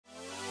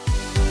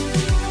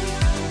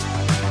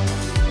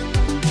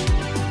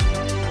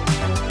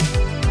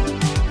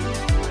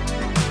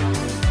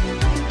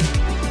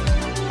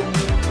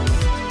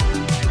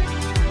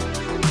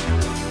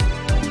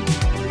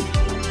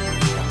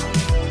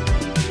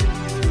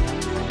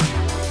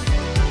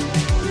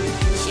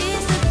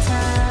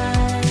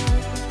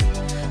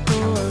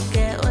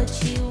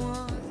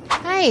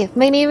Hi,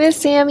 my name is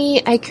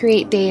Sammie. I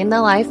create day in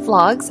the life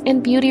vlogs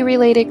and beauty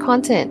related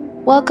content.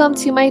 Welcome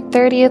to my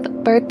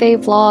 30th birthday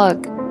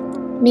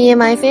vlog. Me and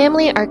my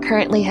family are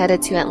currently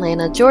headed to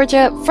Atlanta,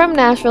 Georgia from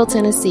Nashville,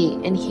 Tennessee,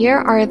 and here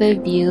are the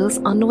views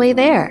on the way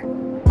there.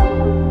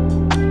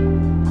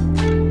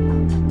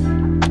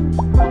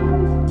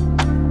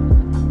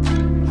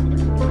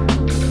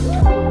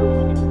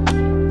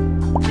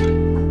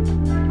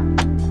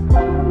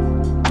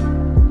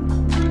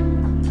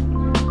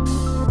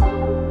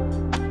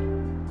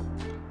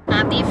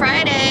 Happy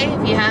Friday!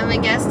 If you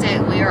haven't guessed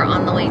it, we are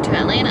on the way to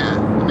Atlanta.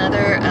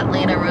 Another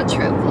Atlanta road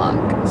trip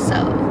vlog. So,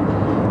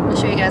 I'll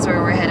show you guys where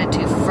we're headed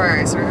to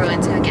first. We're going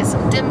to get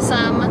some dim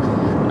sum,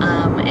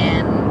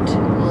 and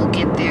we'll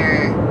get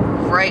there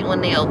right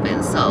when they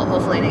open. So,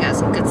 hopefully they got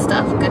some good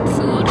stuff, good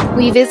food.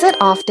 We visit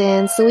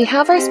often, so we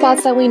have our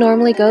spots that we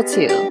normally go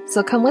to.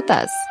 So come with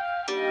us.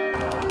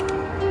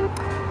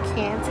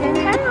 Canton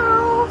House!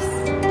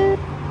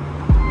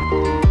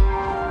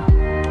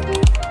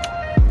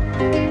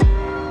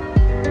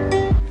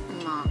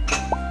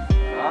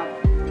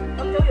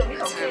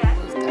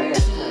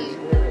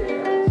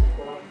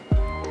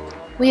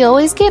 We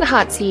always get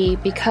hot tea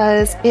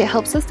because it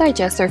helps us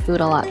digest our food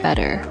a lot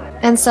better,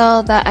 and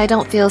so that I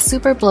don't feel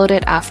super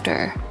bloated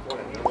after.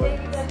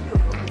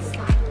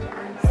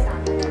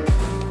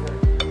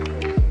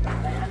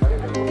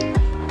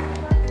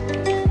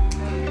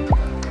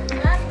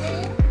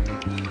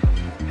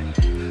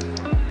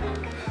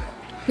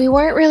 We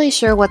weren't really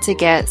sure what to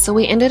get, so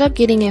we ended up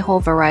getting a whole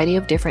variety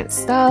of different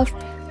stuff.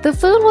 The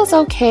food was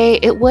okay.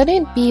 It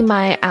wouldn't be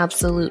my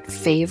absolute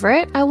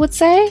favorite, I would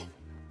say.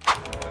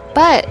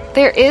 But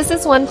there is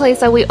this one place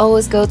that we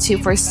always go to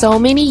for so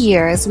many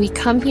years. We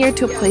come here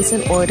to place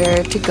an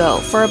order to go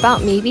for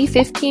about maybe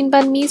 15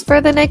 banh mi's for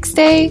the next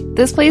day.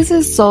 This place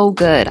is so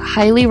good.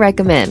 Highly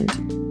recommend.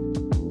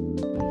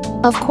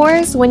 Of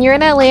course, when you're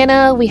in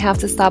Atlanta, we have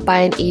to stop by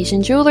an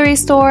Asian jewelry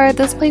store.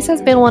 This place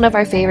has been one of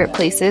our favorite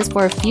places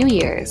for a few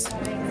years.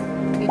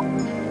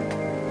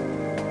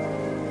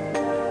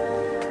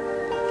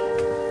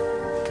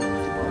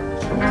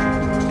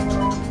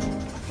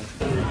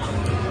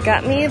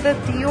 Got me the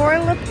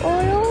Dior lip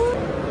oil.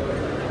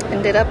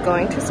 Ended up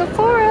going to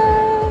Sephora.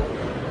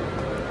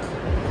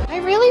 I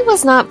really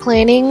was not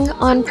planning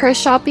on purse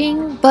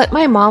shopping, but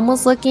my mom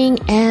was looking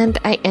and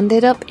I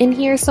ended up in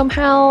here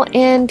somehow,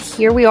 and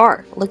here we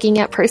are looking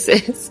at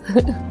purses. I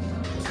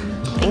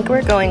think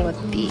we're going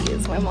with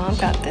these. My mom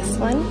got this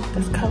one,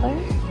 this color.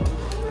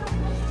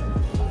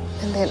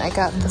 And then I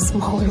got the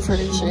smaller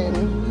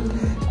version,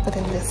 but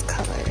in this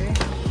color.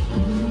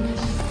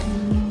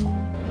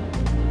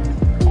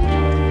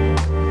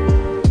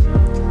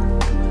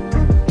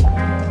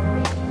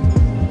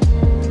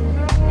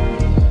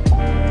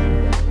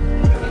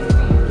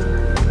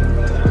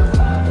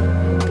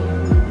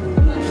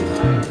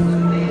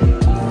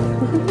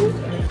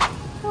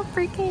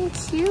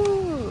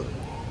 Cute.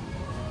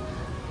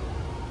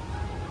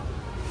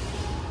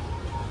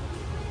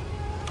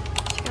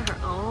 She got her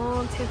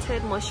own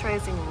tinted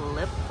moisturizing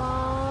lip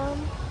balm.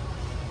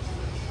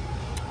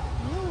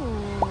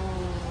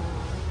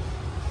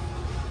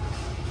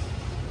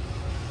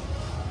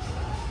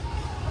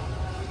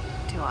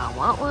 Do I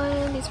want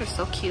one? These are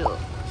so cute.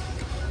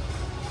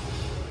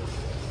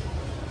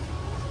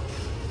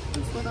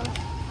 These little.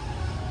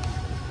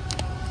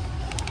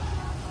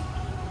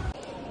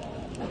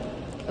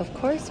 Of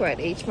course, we're at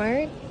H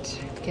Mart.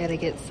 Gotta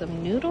get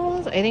some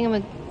noodles. I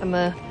think I'm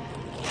a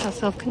have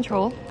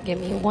self-control. Give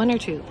me one or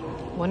two.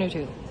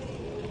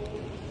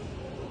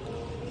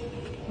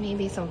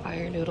 Maybe some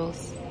fire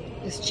noodles.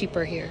 It's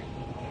cheaper here.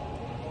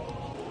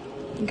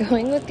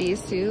 Going with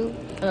these two.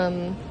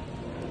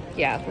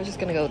 Yeah, we're just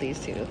gonna go with these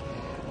two.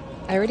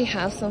 I already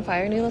have some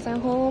fire noodles at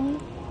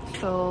home,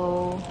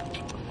 so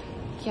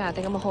yeah, I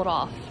think I'm gonna hold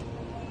off.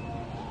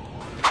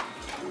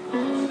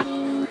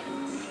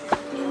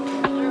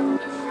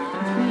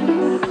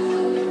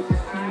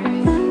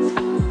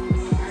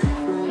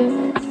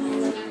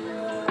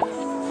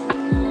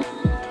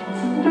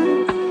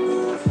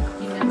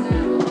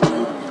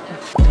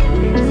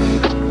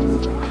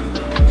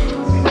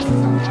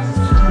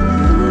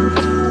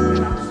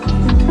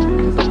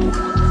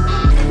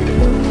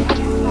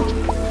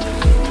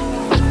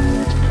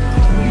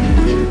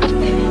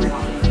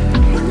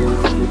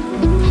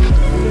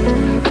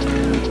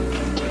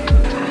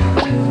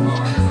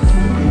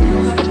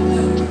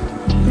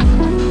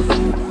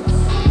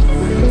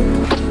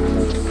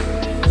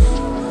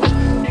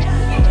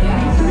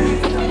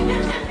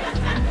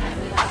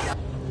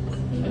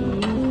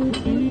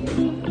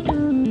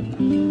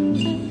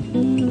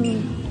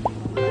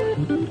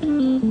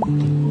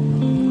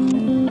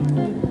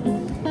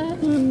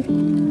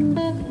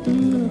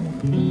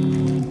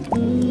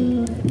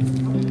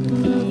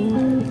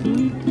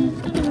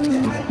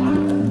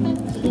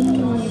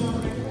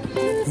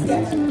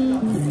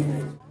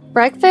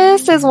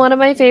 Breakfast is one of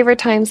my favorite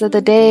times of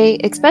the day,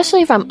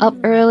 especially if I'm up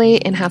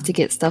early and have to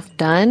get stuff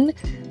done.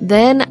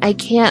 Then I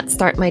can't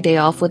start my day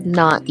off with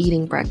not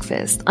eating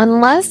breakfast,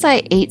 unless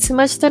I ate too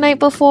much the night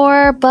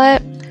before,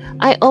 but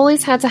I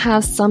always had to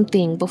have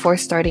something before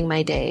starting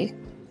my day.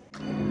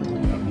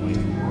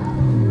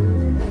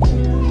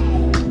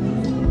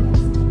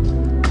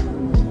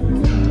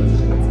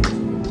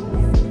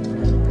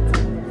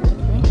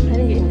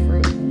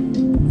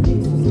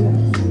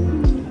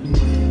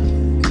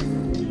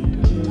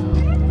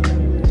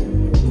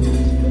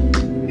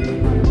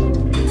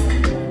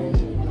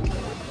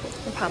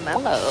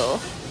 Pomelo.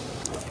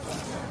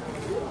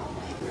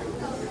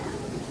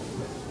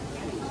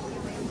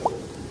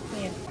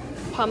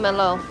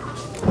 Pomelo.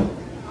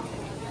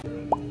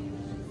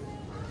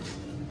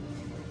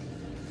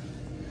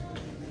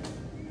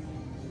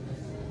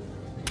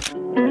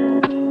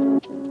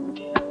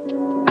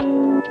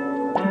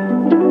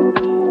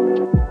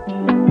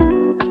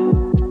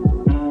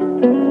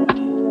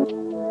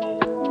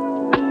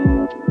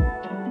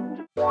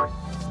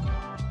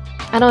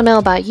 I don't know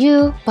about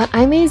you, but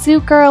I'm a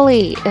zoo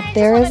girly. If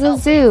there is a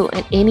zoo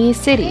in any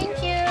city,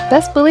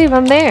 best believe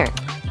I'm there.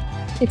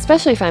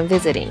 Especially if I'm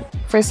visiting.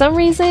 For some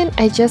reason,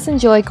 I just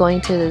enjoy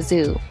going to the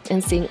zoo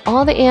and seeing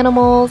all the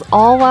animals,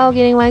 all while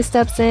getting my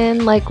steps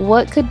in. Like,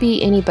 what could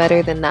be any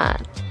better than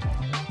that?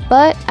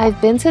 But I've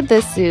been to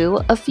this zoo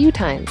a few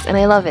times and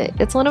I love it.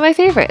 It's one of my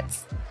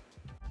favorites.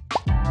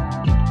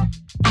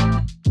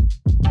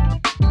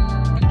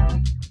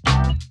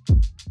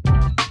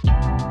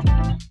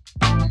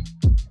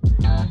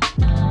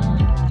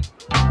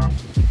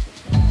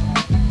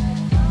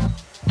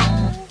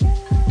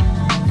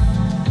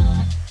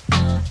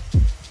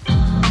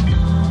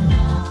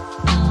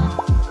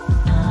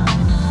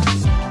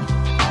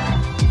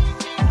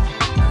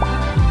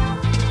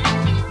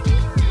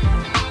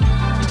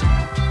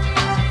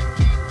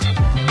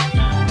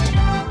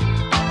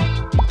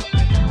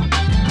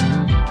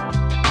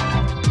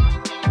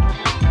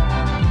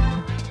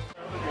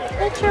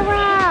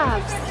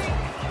 Giraffes.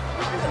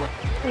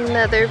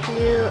 Another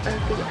view of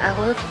the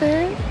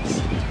elephant.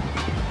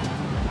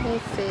 My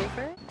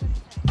favorite.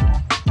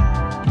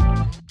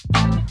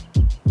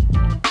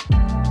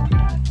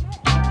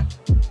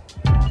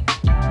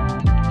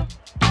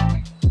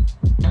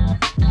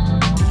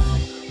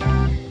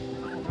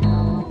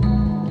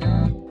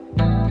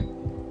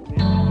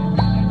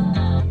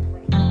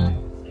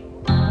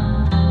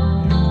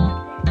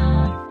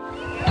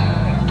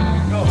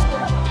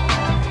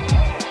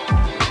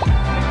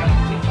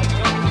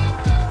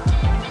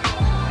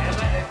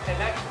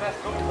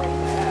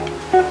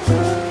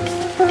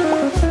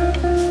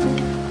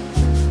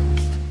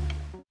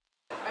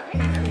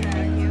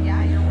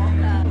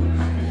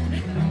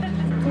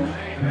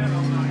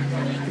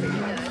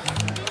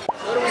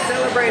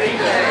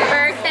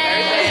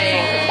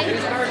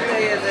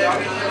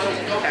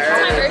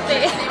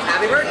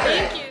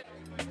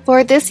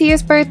 For this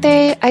year's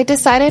birthday, I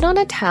decided on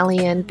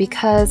Italian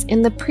because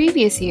in the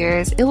previous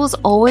years, it was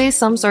always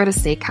some sort of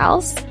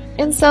steakhouse.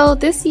 And so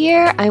this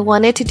year, I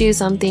wanted to do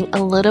something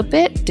a little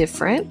bit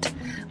different.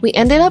 We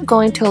ended up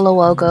going to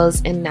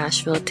Luogo's in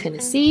Nashville,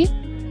 Tennessee.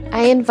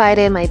 I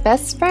invited my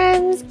best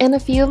friends and a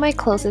few of my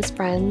closest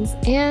friends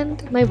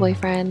and my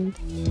boyfriend.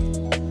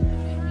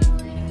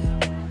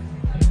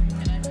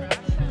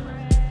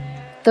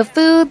 The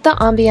food, the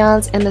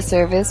ambiance, and the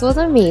service was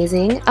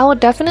amazing. I would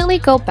definitely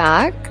go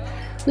back.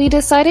 We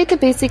decided to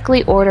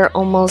basically order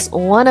almost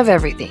one of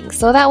everything,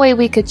 so that way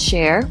we could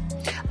share.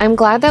 I'm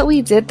glad that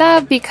we did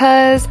that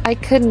because I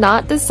could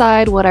not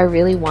decide what I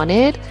really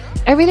wanted.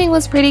 Everything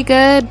was pretty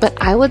good,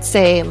 but I would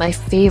say my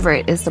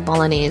favorite is the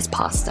bolognese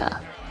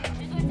pasta.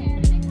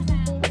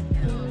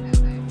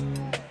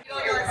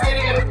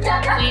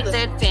 We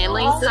did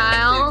family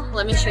style.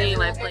 Let me show you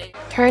my plate.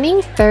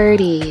 Turning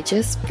 30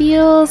 just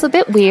feels a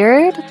bit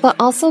weird, but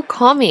also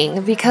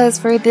calming because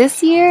for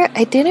this year,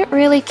 I didn't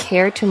really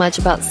care too much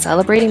about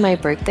celebrating my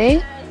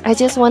birthday. I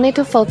just wanted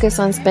to focus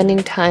on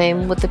spending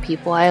time with the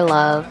people I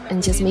love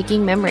and just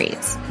making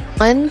memories.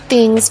 One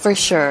thing's for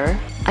sure,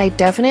 I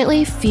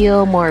definitely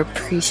feel more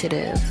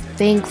appreciative,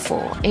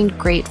 thankful, and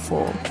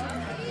grateful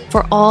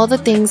for all the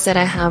things that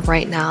I have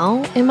right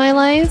now in my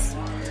life.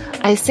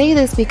 I say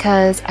this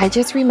because I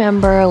just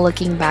remember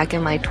looking back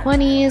in my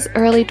 20s,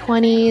 early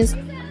 20s,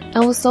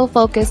 I was so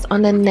focused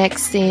on the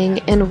next thing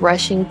and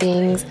rushing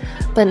things,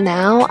 but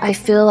now I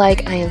feel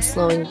like I am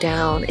slowing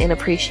down and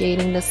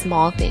appreciating the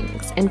small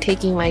things and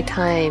taking my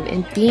time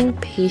and being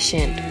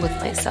patient with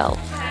myself.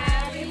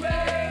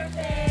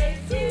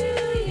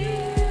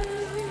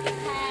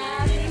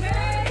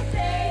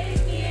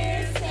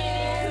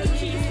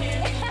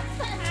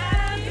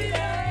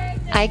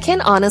 I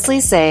can honestly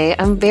say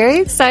I'm very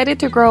excited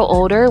to grow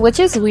older, which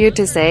is weird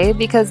to say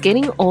because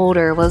getting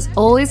older was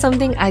always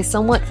something I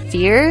somewhat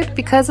feared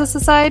because of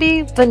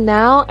society, but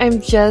now I'm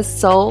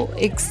just so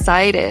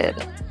excited.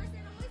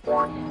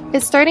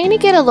 It's starting to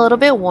get a little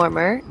bit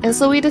warmer, and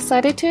so we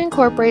decided to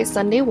incorporate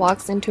Sunday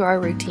walks into our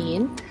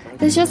routine.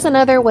 It's just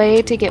another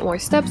way to get more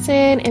steps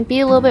in and be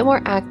a little bit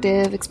more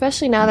active,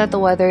 especially now that the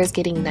weather is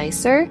getting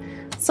nicer.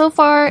 So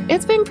far,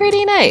 it's been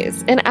pretty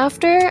nice, and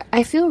after,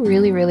 I feel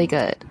really, really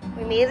good.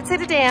 We made it to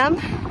the dam,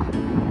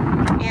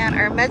 and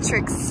our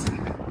metrics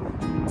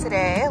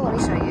today, let me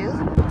show you.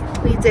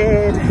 We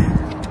did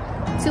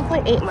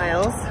 2.8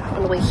 miles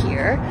on the way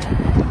here,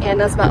 and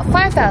that's about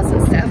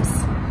 5,000 steps.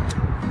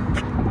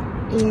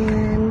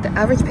 And the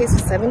average pace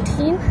was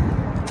 17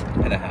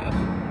 and a half.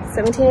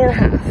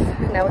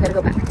 Now we gotta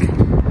go back.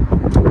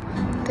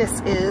 This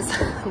is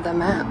the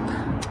map.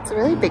 It's a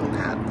really big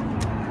map.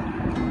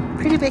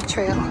 Pretty big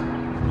trail.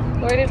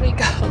 Where did we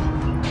go?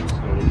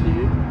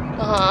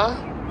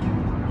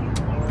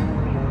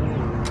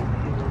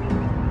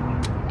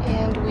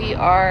 And we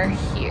are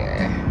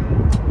here.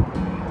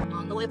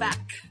 On the way back.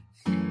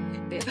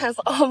 It has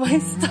all my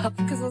stuff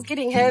because it's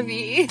getting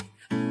heavy.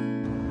 I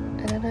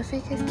don't know if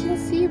you guys can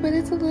see, but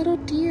it's a little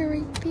deer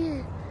right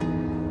there.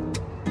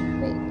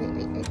 Wait,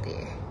 right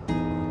there.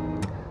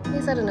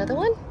 Is that another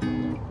one?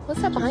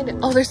 What's that behind it?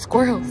 Oh, there's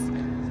squirrels.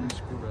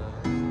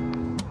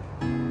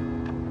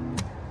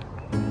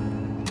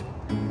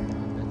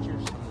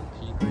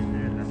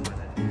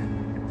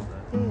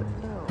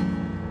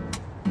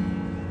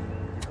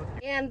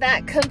 And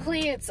that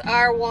completes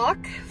our walk,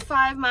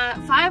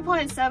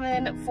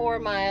 5.74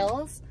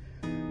 miles.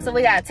 So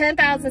we got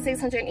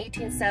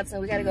 10,618 steps,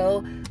 and we gotta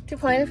go to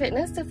Planet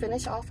Fitness to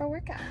finish off our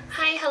workout.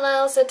 Hi,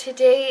 hello. So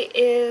today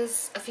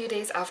is a few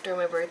days after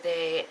my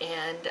birthday,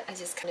 and I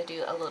just kind of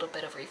do a little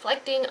bit of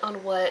reflecting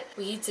on what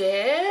we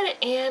did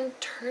and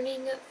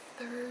turning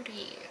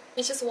 30.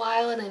 It's just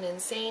wild and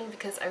insane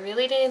because I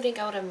really didn't think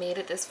I would have made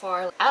it this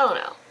far. I don't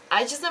know.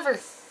 I just never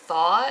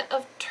thought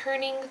of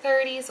turning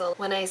 30, so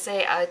when I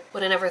say I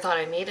would have never thought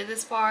I made it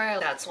this far,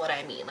 that's what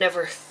I mean.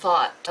 Never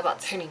thought about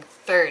turning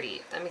 30,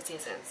 if that makes any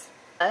sense.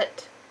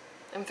 But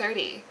I'm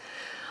 30.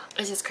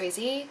 It's just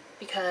crazy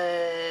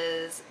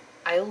because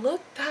I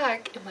look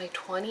back in my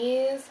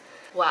 20s.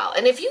 Wow.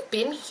 And if you've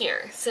been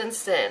here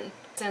since then,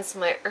 since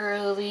my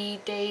early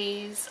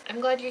days,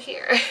 I'm glad you're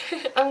here.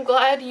 I'm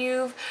glad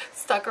you've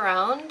stuck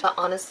around. But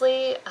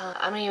honestly,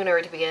 I don't even know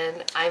where to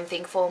begin. I'm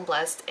thankful and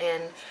blessed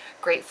and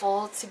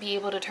grateful to be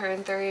able to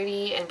turn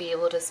 30 and be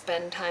able to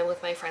spend time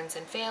with my friends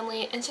and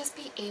family and just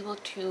be able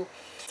to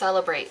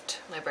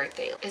celebrate my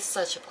birthday. It's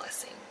such a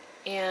blessing.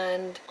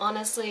 And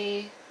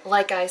honestly,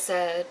 like I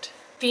said,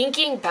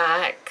 thinking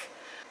back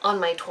on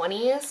my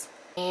 20s,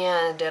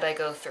 man, did I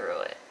go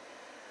through it.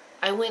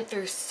 I went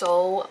through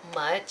so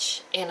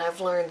much, and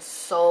I've learned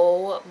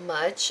so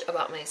much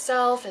about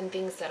myself and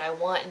things that I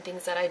want and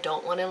things that I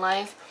don't want in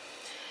life.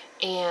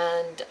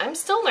 And I'm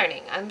still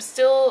learning. I'm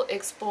still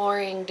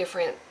exploring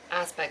different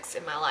aspects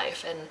in my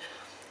life and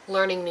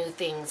learning new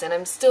things. And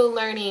I'm still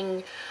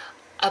learning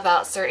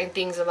about certain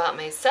things about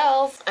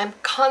myself. I'm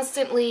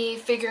constantly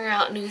figuring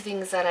out new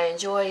things that I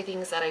enjoy,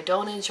 things that I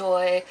don't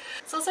enjoy.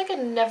 So it's like a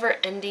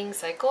never-ending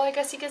cycle, I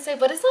guess you could say,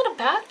 but it's not a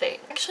bad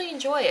thing. I actually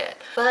enjoy it.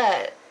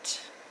 But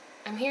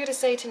I'm here to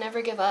say to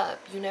never give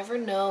up. You never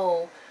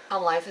know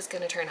how life is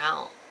going to turn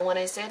out. And when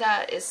I say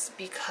that, it's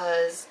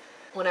because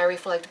when I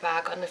reflect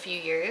back on a few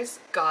years,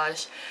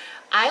 gosh,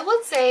 I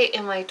would say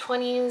in my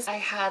 20s, I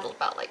had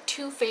about like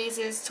 2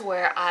 phases to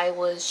where I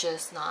was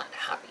just not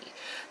happy.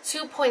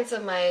 2 points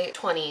of my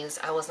 20s,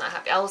 I was not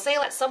happy. I will say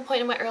at some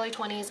point in my early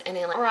 20s and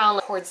then like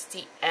around towards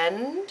the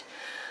end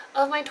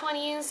of my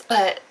 20s,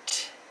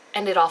 but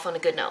ended off on a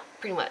good note,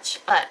 pretty much.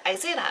 But I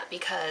say that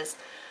because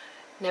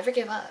never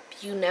give up.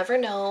 You never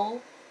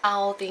know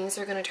how things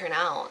are going to turn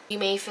out. You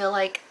may feel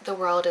like the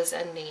world is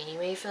ending. You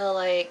may feel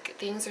like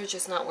things are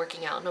just not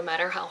working out no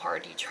matter how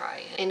hard you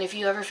try. And if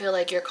you ever feel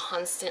like you're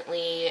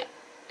constantly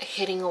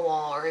hitting a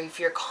wall, or if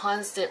you're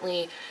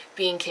constantly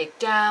being kicked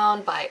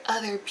down by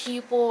other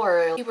people,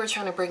 or people are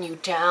trying to bring you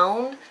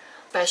down,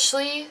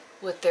 especially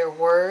with their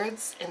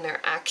words and their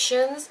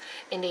actions,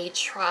 and they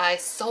try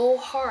so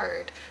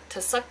hard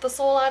to suck the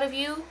soul out of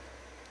you,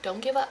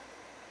 don't give up.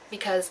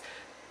 Because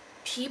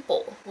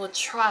people will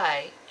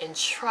try and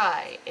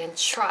try and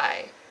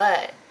try,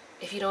 but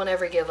if you don't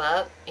ever give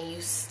up and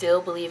you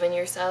still believe in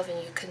yourself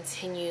and you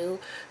continue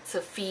to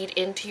feed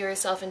into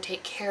yourself and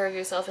take care of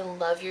yourself and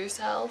love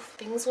yourself,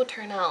 things will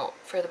turn out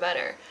for the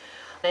better.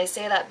 And I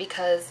say that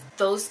because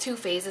those 2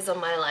 phases of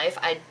my life,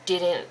 I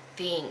didn't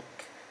think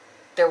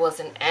there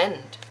was an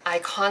end. I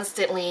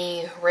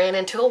constantly ran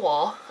into a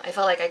wall. I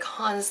felt like I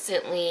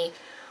constantly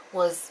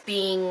was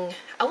being,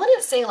 I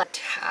wouldn't say like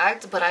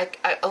tagged, but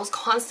I was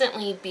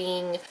constantly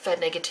being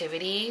fed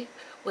negativity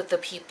with the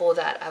people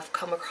that I've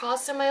come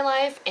across in my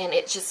life, and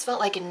it just felt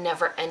like a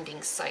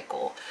never-ending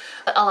cycle.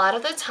 But a lot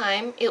of the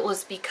time it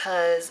was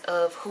because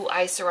of who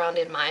I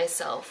surrounded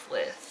myself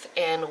with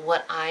and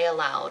what I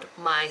allowed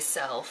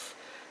myself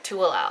to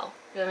allow.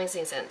 If that makes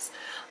any sense.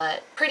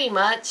 But pretty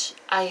much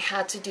I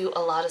had to do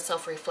a lot of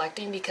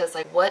self-reflecting, because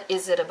like, what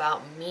is it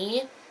about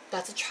me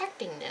that's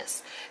attracting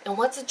this? And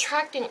what's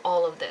attracting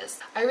all of this?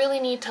 I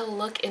really need to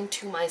look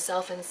into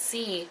myself and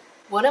see,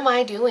 what am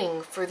I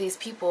doing for these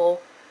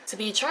people to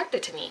be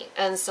attracted to me?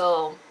 And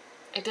so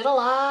I did a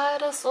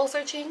lot of soul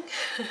searching,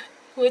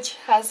 which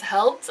has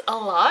helped a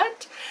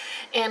lot.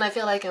 And I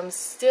feel like I'm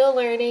still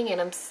learning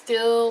and I'm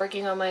still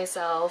working on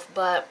myself.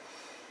 But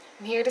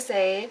I'm here to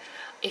say,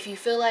 if you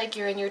feel like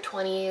you're in your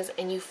 20s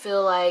and you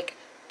feel like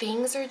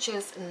things are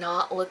just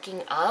not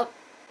looking up,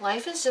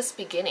 life is just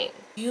beginning.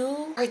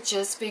 You are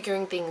just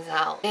figuring things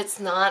out. It's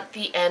not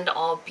the end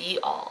all be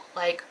all.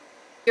 Like,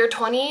 your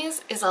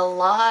 20s is a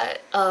lot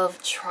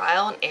of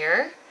trial and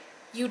error.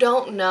 You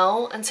don't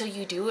know until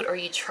you do it or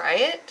you try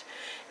it.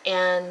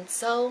 And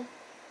so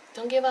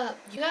don't give up.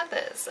 You got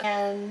this.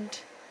 And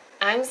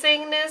I'm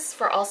saying this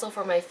also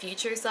for my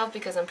future self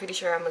because I'm pretty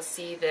sure I'm gonna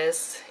see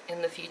this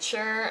in the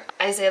future.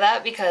 I say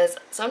that because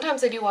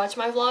sometimes I do watch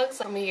my vlogs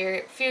from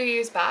a few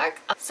years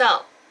back.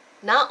 So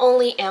not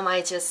only am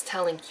I just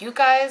telling you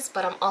guys,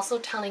 but I'm also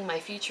telling my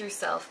future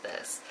self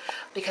this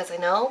because I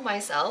know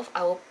myself,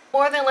 I will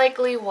more than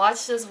likely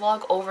watch this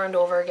vlog over and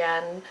over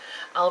again.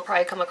 I'll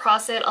probably come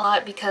across it a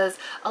lot because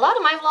a lot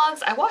of my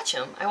vlogs, I watch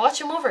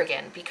them over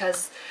again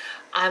because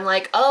I'm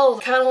like, oh,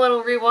 I kind of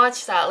want to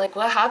rewatch that, like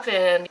what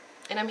happened?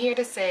 And I'm here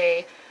to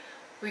say,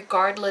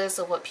 regardless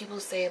of what people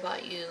say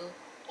about you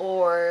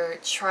or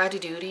try to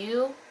do to you,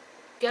 you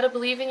gotta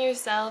believe in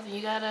yourself,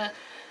 you gotta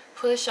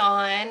push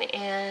on,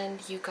 and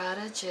you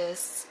gotta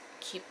just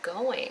keep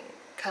going.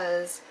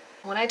 Because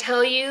when I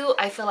tell you,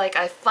 I feel like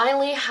I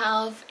finally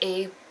have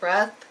a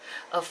breath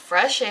of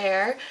fresh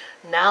air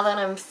now that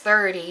I'm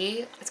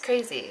 30. It's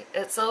crazy.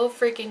 It's so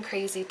freaking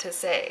crazy to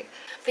say.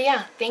 But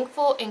yeah,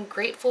 thankful and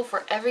grateful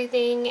for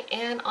everything,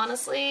 and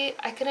honestly,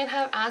 I couldn't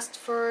have asked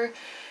for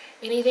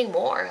anything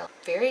more.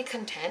 Very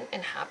content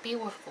and happy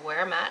with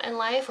where I'm at in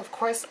life. Of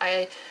course,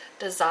 I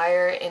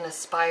desire and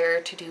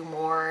aspire to do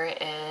more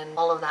and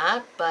all of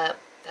that, but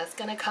that's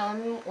gonna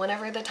come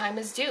whenever the time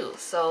is due.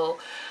 So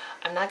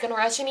I'm not gonna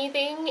rush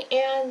anything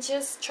and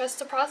just trust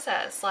the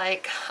process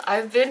like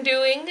I've been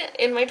doing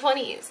in my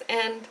 20s.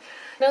 And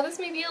I know this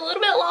may be a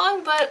little bit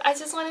long, but I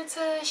just wanted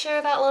to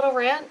share that little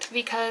rant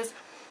because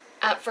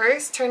at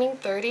first, turning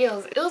 30,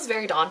 it was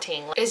very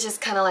daunting. It's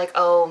just kind of like,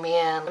 oh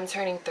man, I'm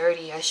turning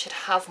 30, I should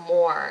have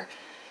more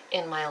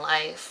in my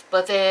life.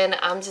 But then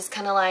I'm just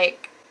kind of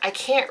like, I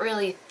can't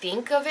really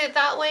think of it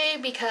that way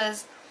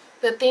because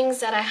the things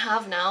that I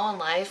have now in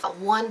life, at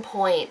one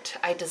point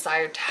I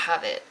desired to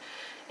have it.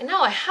 And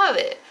now I have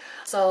it.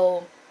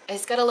 So I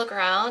just gotta look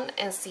around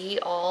and see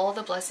all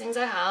the blessings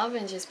I have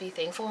and just be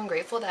thankful and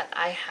grateful that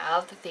I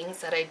have the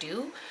things that I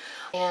do.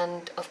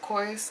 And of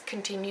course,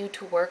 continue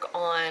to work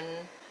on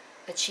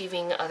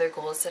achieving other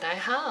goals that I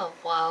have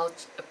while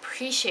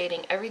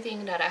appreciating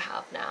everything that I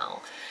have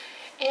now.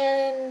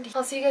 And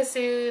I'll see you guys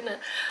soon.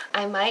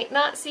 I might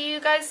not see you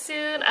guys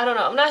soon. I don't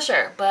know. I'm not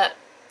sure, but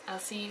I'll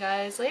see you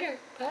guys later.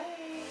 Bye.